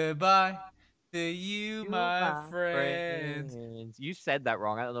 Bye. Goodbye to you, my friends. friends. You said that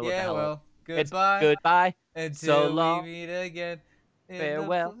wrong. I don't know what the Yeah, hell. well, It's goodbye goodbye. until so long. we meet again. In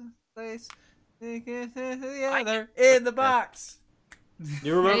Farewell. the place together in the box. You I used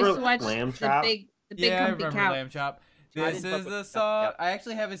remember to watch Lamb the Chop? big Yeah, I comfy remember couch. Lamb Chop. I This didn't fuck is with the Lamb song. Chop. I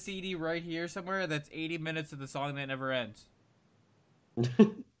actually have a CD right here somewhere that's 80 minutes of the song that never ends.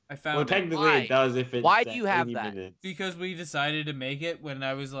 I Well, found it technically Why? it does if it's Why do at you have 80 that? minutes. because we decided to make it when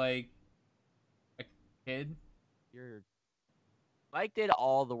I was like a kid. Mike did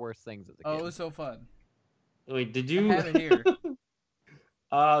all the worst things as a Oh, kid. it was so fun. Wait, did I you? have it here.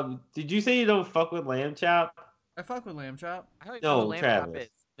 Did you say you don't fuck with Lamb Chop? I fuck with Lamb Chop. I don't even know what No, lamb chop Travis. is.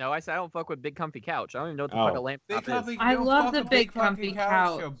 No, I said I don't fuck with big comfy couch. I don't even know what the Oh. fuck a lamb Big chop comfy. is. I you don't love fuck the with Big Comfy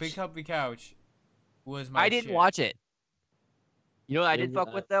Couch. Yo, Big Comfy Couch was my I didn't shit. watch it. You know what I Yeah, did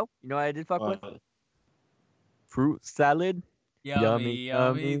fuck with though? You know what I did fuck with? Fruit salad. Yummy, Yummy,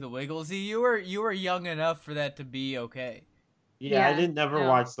 yummy, yummy. the Wiggles. See, you were young enough for that to be okay. Yeah, I Yeah, didn't never no.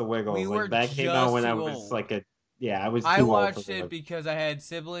 watch The Wiggles. We were Like that came out just when I too was old. like a I was too I old for watched The it Wiggles. because I had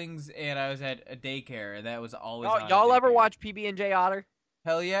siblings and I was at a daycare, and that was always. Oh, on at y'all ever daycare. watch PB and J Otter?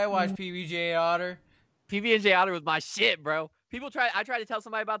 Hell yeah, I watched PBJ Otter. PB and J Otter was my shit, bro. I tried to tell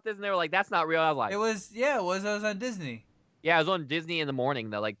somebody about this and they were like, "That's not real." I was like, It was on Disney. "Yeah, it was on Disney in the morning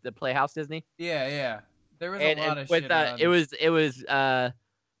though, like the Playhouse Disney." Yeah. There was And, a lot and of with shit on. it was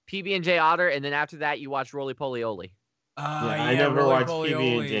PB and J Otter, and then after that you watch Roly Poly Oly. I never Roly watched Poly PB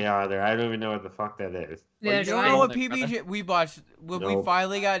and Oly. J either. I don't even know what the fuck that is. Well, Yeah, You do don't I- know what Brother. PBJ we watched when we Nope.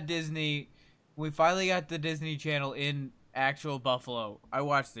 finally got Disney. We finally got the Disney Channel in actual Buffalo. I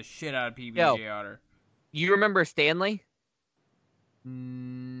watched the shit out of PBJ Otter. You remember Stanley?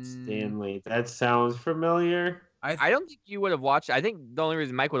 Stanley. That sounds familiar. I don't think you would have watched. I think the only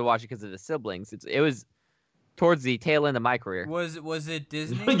reason Mike would have watched it because of the siblings. It was towards the tail end of my career. Was it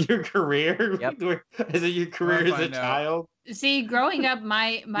Disney? Your career? Yep. Is it your career as a find out. child? See, growing up,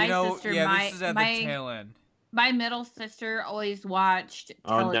 my sister, yeah, my this is at the my tail end. my middle sister always watched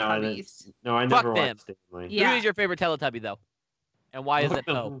Oh, no, I didn't. Teletubbies. No, I Fuck never them. watched Stanley. Yeah. Who is your favorite Teletubby though? And why is it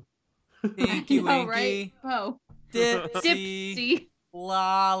Poe? Tinky I know, right? Winky, Poe. Dipsy, Dipsy.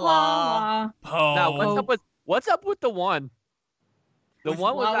 La La La, la. Poe. No, what's up with the one? The Which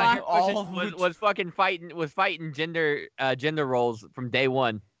one was, Wawa? like, All of which- was fucking fighting gender roles from day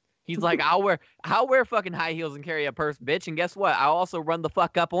one. He's like, I'll wear fucking high heels and carry a purse, bitch, and guess what? I'll also run the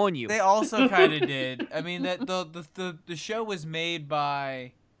fuck up on you. They also kind of did. I mean, that the show was made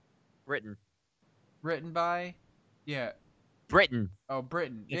by, Britain. written by, yeah. Britain. Oh,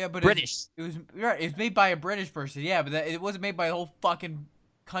 Britain. It's Yeah, but British. It was right. It was made by a British person. Yeah, but it wasn't made by the whole fucking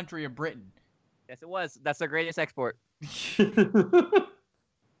country of Britain. Yes, it was. That's their greatest export.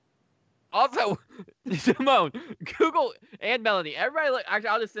 Also, Simone, Google, and Melanie, everybody look. Actually,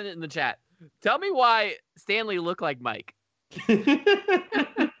 I'll just send it in the chat. Tell me why Stanley looked like Mike. Do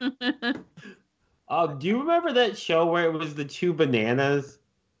you remember that show where it was the two bananas?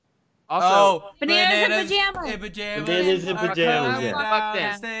 Also, Oh, Bananas in pajamas. In pajamas. Bananas in are pajamas, coming yeah. Fuck them.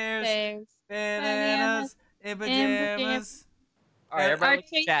 downstairs. Stairs. Bananas in pajamas. all right, Are everybody, look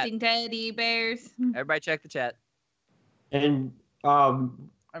at the chat. chasing teddy bears. Everybody, check the chat. And I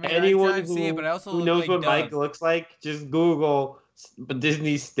mean, anyone I see it, but I also who look knows like what Mike Doug. looks like, just Google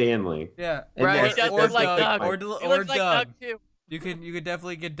Disney Stanley. Yeah. And Right, that's- he does or look like Doug, Doug. or He or looks like Doug. Doug too. You could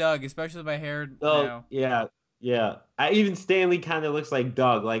definitely get Doug, especially with my hair Oh, now. yeah. Even Stanley kind of looks like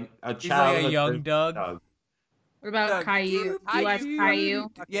Doug, like a He's child. like a young Doug. What about Doug. Caillou? You watch Caillou?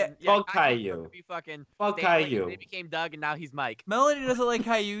 Yeah. Fuck Caillou Caillou. be fucking Fuck Stanley, Caillou. and They became Doug, and now he's Mike. Melanie doesn't like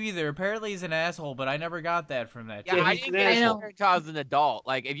Caillou either. Apparently he's an asshole, but I never got that from that. Yeah, Yeah, I he's didn't an get asshole. it until I was an adult.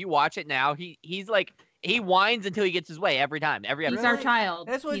 Like, if you watch it now, he's like he whines until he gets his way every time. Every He's episode. our Really? child.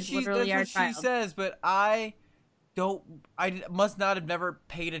 That's what He's she literally our she child. says, but I must not have never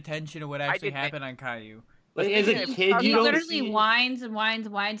paid attention to what actually didn't. happened on Caillou. Like, as a He- kid, He you don't literally see. whines and whines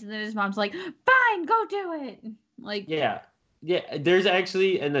and whines, and then his mom's like, "Fine, go do it." Like, Yeah. There's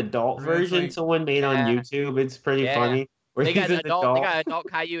actually an adult Really, it's version like- someone made on Yeah. YouTube. It's pretty Yeah. funny. Where They he's got an adult. They got adult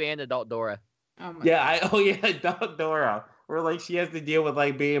Caillou and adult Dora. oh my Yeah, adult Dora. Where like she has to deal with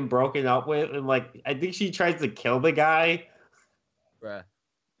like being broken up with, and like I think she tries to kill the guy. Bruh.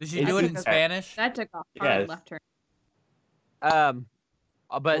 Did she It's do it in just- Spanish? that took a hard Yes. left turn. But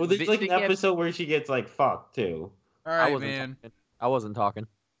Well, there's like an speaking of- episode where she gets like fucked too. All I right, wasn't man. talking. I wasn't talking.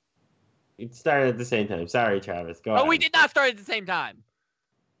 It started at the same time. Sorry, Travis. Go Oh, ahead. we did not start at the same time.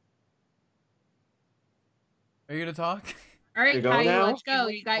 Are you gonna talk? All right, You go Caillou, now? let's go.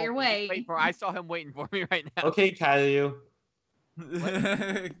 You got your way. I saw him waiting for me right now. Okay, Caillou.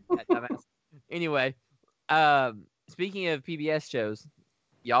 That dumbass. Anyway, speaking of PBS shows,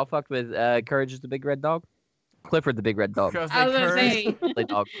 y'all fucked with Courage the Big Red Dog? Clifford the Big Red Dog. I was gonna say, Cowardly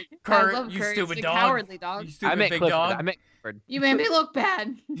Dog. I Kurt, love you Courage stupid the dog. Cowardly Dog. You stupid I meant big Clifford. dog. I meant Clifford. You made me look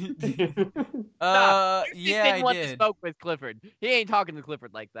bad. You Yeah, didn't I want to did. smoke with Clifford. He ain't talking to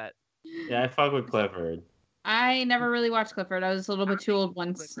Clifford like that. Yeah, I fuck with Clifford. I never really watched Clifford. I was a little bit too old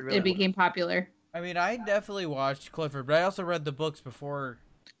once Clifford really it became popular. I mean, I definitely watched Clifford, but I also read the books before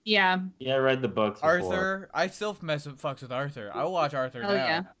Yeah. Yeah, I read the books before. Arthur. I still fucks with Arthur. I will watch Arthur Oh now.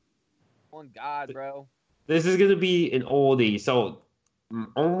 yeah. Oh God, bro. This is gonna be an oldie, so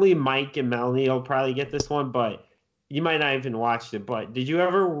only Mike and Melanie will probably get this one, but you might not even watch it. But did you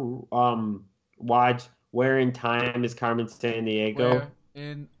ever watch Where in Time is Carmen Sandiego?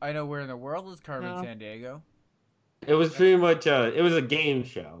 I know where in the world is Carmen No. Sandiego. It was pretty much it was a game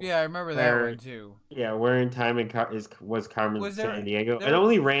show. Yeah, I remember that Where- one too. Yeah, Where in Time was Carmen Was there- Sandiego. there- It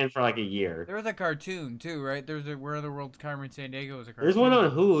only ran for like a year. There was a cartoon too, right? There's a Where in the World's Carmen Sandiego was a cartoon. There's one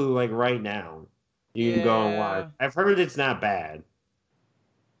on Hulu like right now. You can go and watch. Yeah. I've heard it's not bad.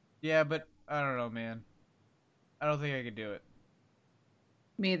 Yeah, but I don't know, man. I don't think I could do it.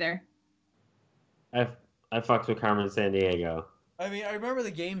 Me either. I fucked with Carmen Sandiego. I mean, I remember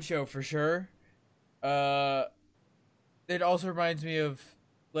the game show for sure. It also reminds me of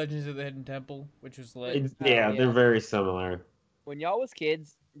Legends of the Hidden Temple, which was lit. Yeah, yeah. they're very similar. When y'all was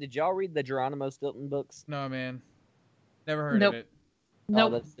kids, did y'all read the Geronimo Stilton books? No, man. Never heard Nope. of it. Oh,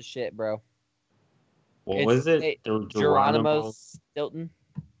 Nope. that's the shit, bro. What It's was it? Geronimo Geronimo? Stilton.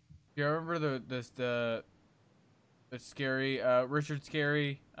 Do you remember the scary Richard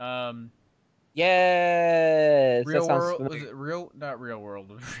Scary Yes. Real that sounds World? Was familiar. it real? Not Real World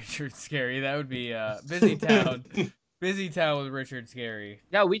with Richard Scary. That would be Busy Town. Busy Town with Richard Scary.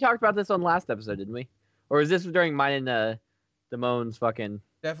 No, we talked about this on last episode, didn't we? Or was this during mine and Damone's fucking?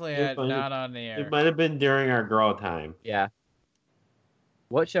 Definitely It might- not on the air. It might have been during our girl time. Yeah.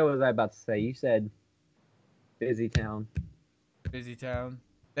 What show was I about to say? You said Busy Town. Busy Town.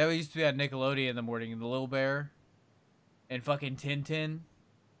 That used to be on Nickelodeon in the morning. The Little Bear, and fucking Tintin.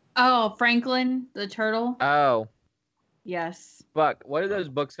 Oh, Franklin the turtle. Oh, Yes. fuck. What are those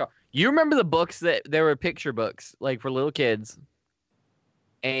books called? You remember the books that there were picture books, like for little kids?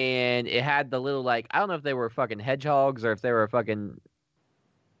 And it had the little, like, I don't know if they were fucking hedgehogs or if they were fucking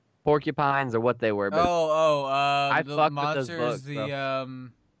porcupines or what they were. But I the fucked with those monsters. books, The bro.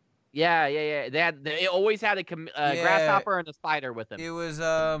 yeah. They always had a Yeah. grasshopper and a spider with them. it was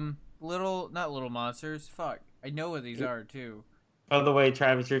not little monsters. Fuck, I know what these are too. By the way,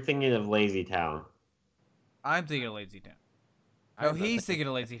 Travis, you're thinking of Lazy Town. I'm thinking of Lazy Town. I No, don't know. he's thinking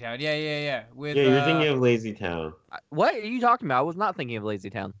of Lazy Town. Yeah. With Yeah, you're thinking of Lazy Town. What are you talking about? I was not thinking of Lazy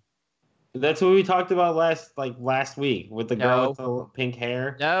Town. That's what we talked about last week with the girl No. with the pink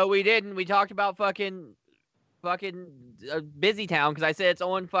hair. No, we didn't. We talked about fucking Busy Town because I said it's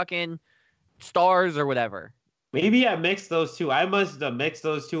on fucking Stars or whatever. Maybe I mixed those two. I must have mixed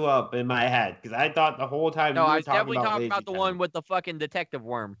those two up in my head because I thought the whole time No, you were I was definitely talking Lazy about the Town. one with the fucking detective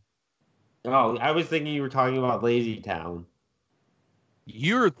worm. Oh, I was thinking you were talking about Lazy Town.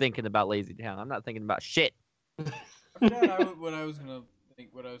 You're thinking about Lazy Town. I'm not thinking about shit. I forgot what I was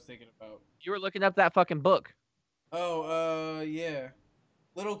thinking about. You were looking up that fucking book. Oh, yeah.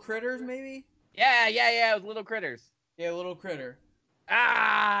 Little Critters, maybe? Yeah. It was Little Critters. Yeah, Little Critter.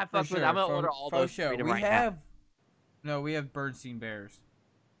 Ah, For fuck with it. sure. I'm gonna order all for those. sure. Read 'em We right now. have. No, we have Bernstein Bears.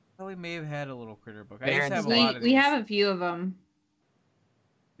 Oh, we may have had a Little Critter book. I used to have a Berenstain. lot of We these. have a few of them.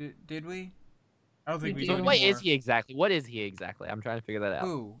 Did we? I don't think We we do. do. So what anymore. is he exactly? What is he exactly? I'm trying to figure that out.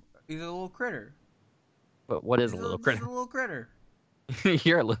 Who? He's a little critter. But what is a He's little just critter? a little critter.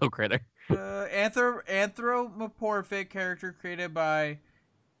 You're a little critter. Anthropomorphic character created by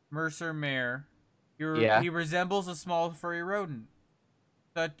Mercer Mayer. Yeah. He resembles a small furry rodent,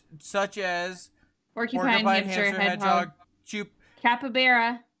 such as Porcupine, hamster, hedgehog,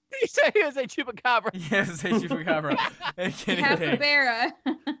 capybara. You said he was a chupacabra. Yes, a chupacabra, a guinea pig. Capybara.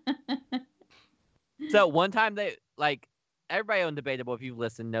 So one time everybody on Debatable, if you've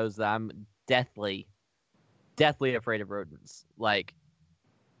listened, knows that I'm deathly afraid of rodents. Like,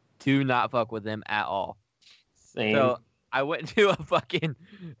 do not fuck with them at all. Same. So I went to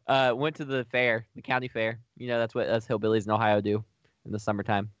went to the fair, the county fair. You know, that's what us hillbillies in Ohio do in the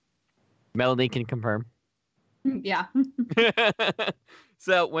summertime. Melanie can confirm. Yeah.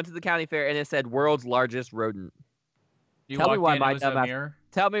 So went to the county fair and it said world's largest rodent. You Tell me walked why in, my it was a dumbass- mirror?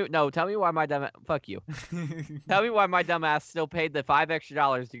 Tell me why my dumb fuck you. Tell me why my dumbass still paid the $5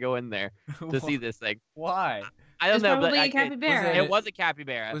 extra to go in there to see this thing. Why? I don't It's know, but probably I a did. capybara. Was It was a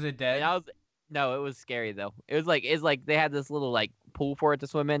capybara. Was it And dead? No, it was scary though. It's like they had this little like pool for it to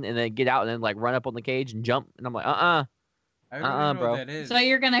swim in, and then get out and then like run up on the cage and jump. And I'm like, I don't even know bro. what that is. So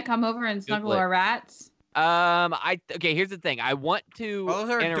you're gonna come over and snuggle Google it. our rats? Okay. Here's the thing. I want to Oh, those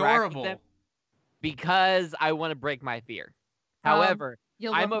are interact adorable. with them because I want to break my fear. Um, However,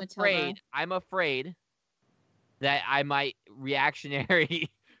 You'll I'm love Matilda. afraid that I might reactionary.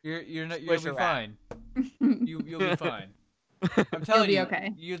 You'll be Squish a rat. fine. You'll be fine. I'm telling be you,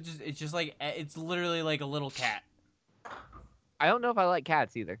 okay. It's just like it's literally like a little cat. I don't know if I like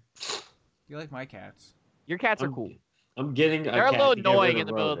cats either. You like my cats? Your cats are I'm- cool. I'm getting a They're a cat little to get rid annoying of in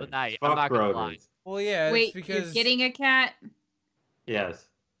the middle of the rodents. night, Fuck I'm not gonna lie. rodents. Well, yeah. it's Wait, because you're getting a cat? Yes.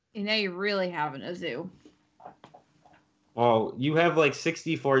 And now you're really having a zoo. Well, you have like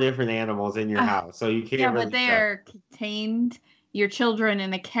 64 different animals in your house, so you can't Yeah, really but they are contained. Your children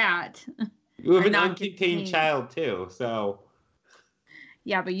and a cat. You have are an not uncontained contained. child too, so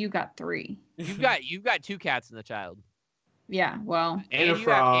Yeah, but you got 3. You've got 2 cats and a child. Yeah, well, And a you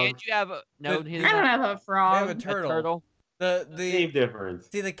frog. you have a no. But- his- I don't have a I have frog. a a turtle. turtle. The same difference.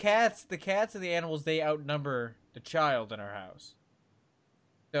 see the cats and the animals, they outnumber the child in our house.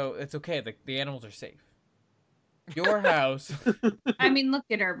 So it's okay. The animals are safe. Your house. I mean, look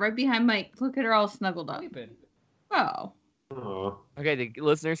at her right behind Mike. Look at her all snuggled up. Sleeping. Oh, Oh, Okay, the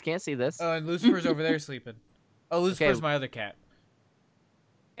listeners can't see this. Oh, and Lucifer's over there sleeping. Oh, Lucifer's Okay. my other cat.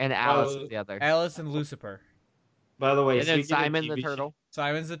 And Alice is the other. Alice and Lucifer. by the way, And then speaking of Simon the TV turtle.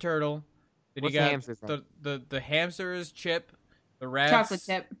 Simon's the turtle. Then What's you the got hamster's name? the hamster is Chip. The rats. chocolate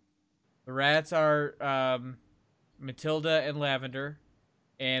chip. The rats are Matilda and Lavender.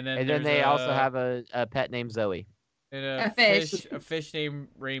 And then And then there's they also have a pet named Zoe. a A fish. a fish named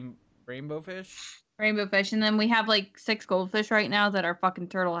Rainbow Fish. Rainbow fish. And then we have like 6 goldfish right now that our fucking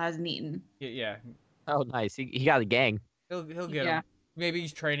turtle hasn't eaten. Yeah, Oh, nice. He got a gang. he'll get Yeah. them. Maybe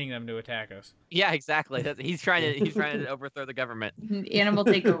he's training them to attack us. Yeah, exactly. He's trying to overthrow the government. Animal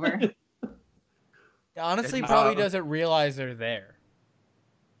takeover. Honestly, Uh, probably doesn't realize they're there.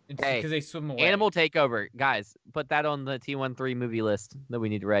 It's Hey, because they swim away. Animal takeover, guys. Put that on the T13 movie list that we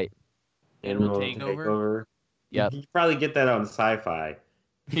need to write. Animal Takeover. Takeover? Yep. You can probably get that on Sci-Fi.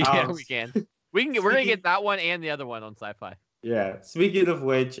 Yeah, Oh. we can. We're gonna get that one and the other one on Sci-Fi. Yeah. Speaking of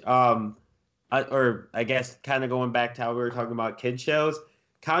which, I guess kind of going back to how we were talking about kid shows,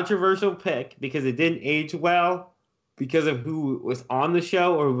 controversial pick because it didn't age well because of who was on the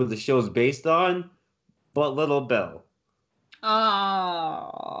show or who the show's based on, but Little Bill.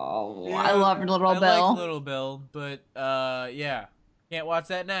 Oh, Yeah, I love Little I Bill. like Little Bill, but yeah, can't watch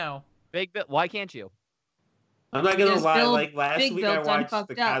that now. Big Bill. Why can't you? I'm not gonna Because lie, Bill- like last Big week Bill I done watched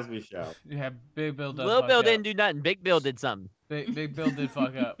fucked the up. Cosby Show. Yeah, Big Bill done Little fucked Bill up. didn't do nothing. Big Bill did something. Big Bill did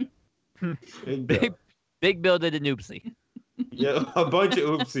fuck up. Big Bill. Big Bill did an oopsie. Yeah, a bunch of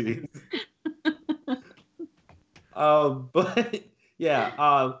oopsies. But yeah,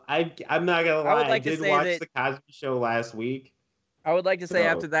 I'm not gonna I would lie. I like to did say watch that- the Cosby Show last week. I would like to say So-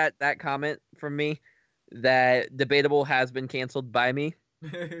 after that comment from me that Debatable has been canceled by me.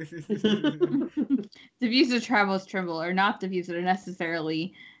 The views of Travis Trimble are not the views that are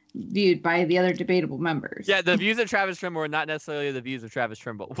necessarily viewed by the other debatable members. Yeah, the views of Travis Trimble are not necessarily the views of Travis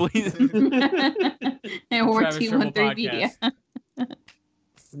Trimble. Please. And we're Travis Trimble T13 Media.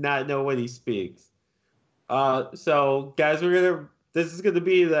 Not know when he speaks. So guys, this is gonna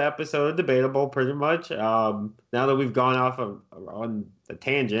be the episode of Debatable pretty much. Now that we've gone off on the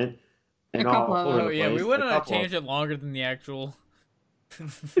tangent and A couple all of over Oh the yeah, we place, went on a couple of- tangent longer than the actual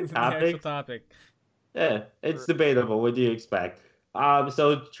the actual topic. Yeah, it's debatable. What do you expect?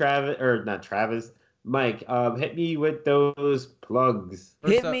 So Mike, hit me with those plugs.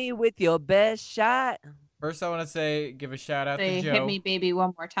 First Hit up- me with your best shot. First, I want to give a shout out Say, to Joe. hit me, baby,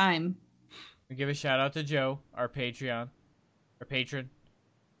 one more time. Give a shout out to Joe, our patron.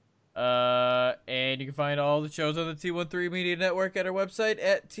 And you can find all the shows on the T13 Media Network at our website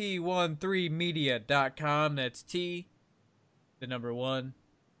at t13media.com. That's T, the number 1,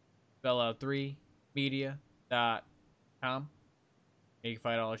 spell out 3, media.com. You can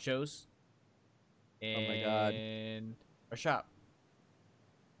find all our shows. And Oh my God. our shop.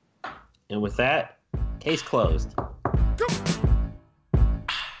 And with that, case closed. Go!